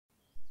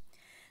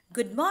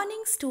Good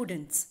morning,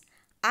 students.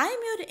 I am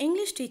your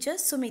English teacher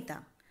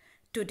Sumita.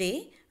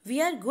 Today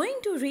we are going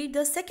to read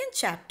the second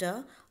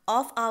chapter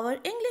of our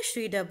English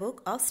reader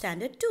book of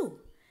Standard 2.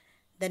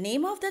 The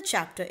name of the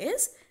chapter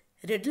is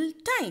Riddle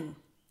Time.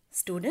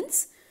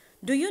 Students,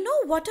 do you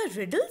know what are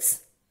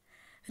riddles?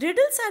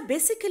 Riddles are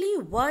basically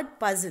word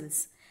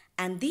puzzles,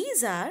 and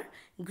these are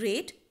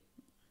great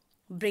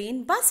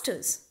brain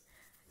busters.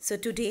 So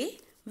today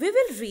we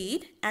will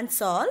read and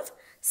solve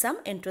some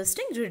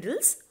interesting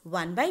riddles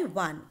one by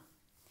one.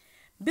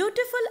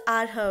 Beautiful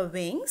are her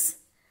wings,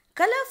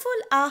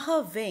 colorful are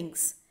her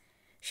wings.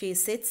 She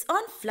sits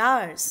on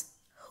flowers.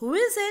 Who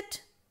is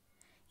it?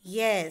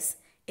 Yes,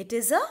 it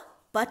is a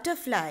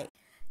butterfly.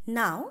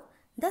 Now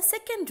the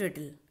second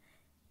riddle.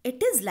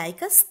 It is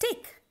like a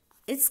stick.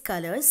 Its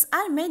colors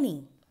are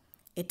many.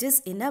 It is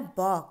in a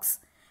box.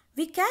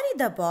 We carry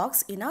the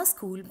box in our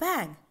school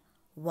bag.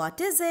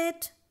 What is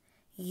it?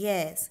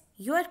 Yes,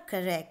 you are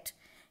correct.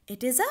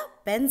 It is a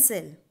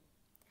pencil.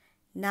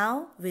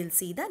 Now we'll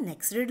see the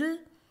next riddle.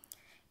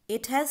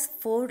 It has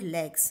 4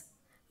 legs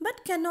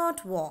but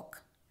cannot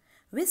walk.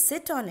 We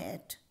sit on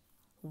it.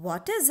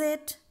 What is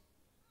it?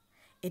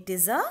 It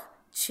is a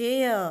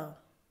chair.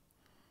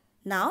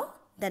 Now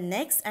the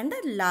next and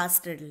the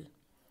last riddle.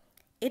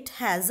 It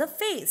has a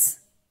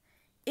face.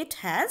 It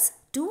has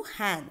 2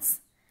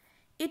 hands.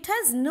 It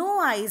has no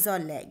eyes or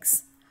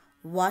legs.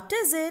 What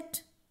is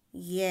it?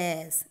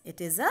 Yes, it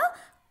is a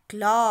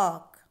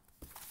clock.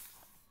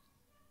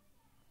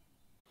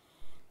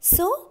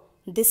 So,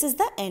 this is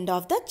the end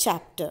of the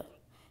chapter.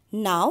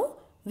 Now,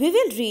 we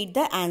will read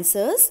the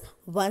answers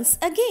once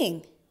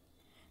again.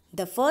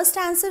 The first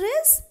answer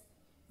is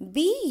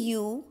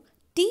B-U-T-T-E-R-F-L-Y,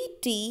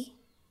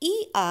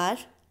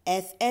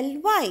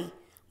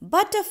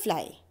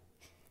 butterfly.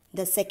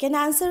 The second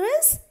answer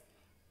is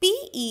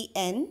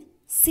P-E-N-C-I-L,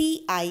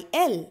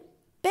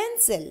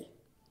 pencil.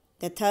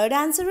 The third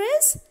answer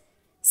is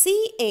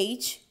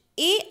C-H-A-I-R,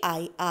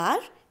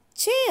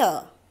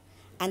 chair.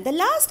 And the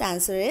last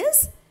answer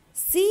is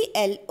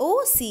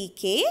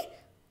C-L-O-C-K,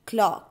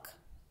 clock.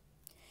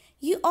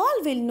 You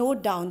all will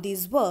note down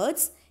these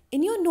words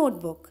in your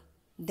notebook.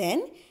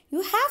 Then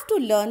you have to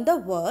learn the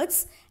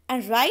words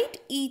and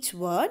write each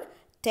word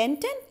 10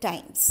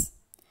 times.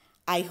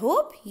 I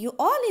hope you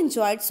all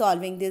enjoyed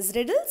solving these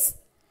riddles.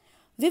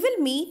 We will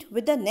meet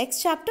with the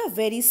next chapter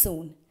very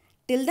soon.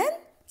 Till then,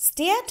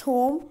 stay at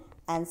home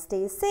and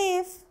stay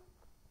safe.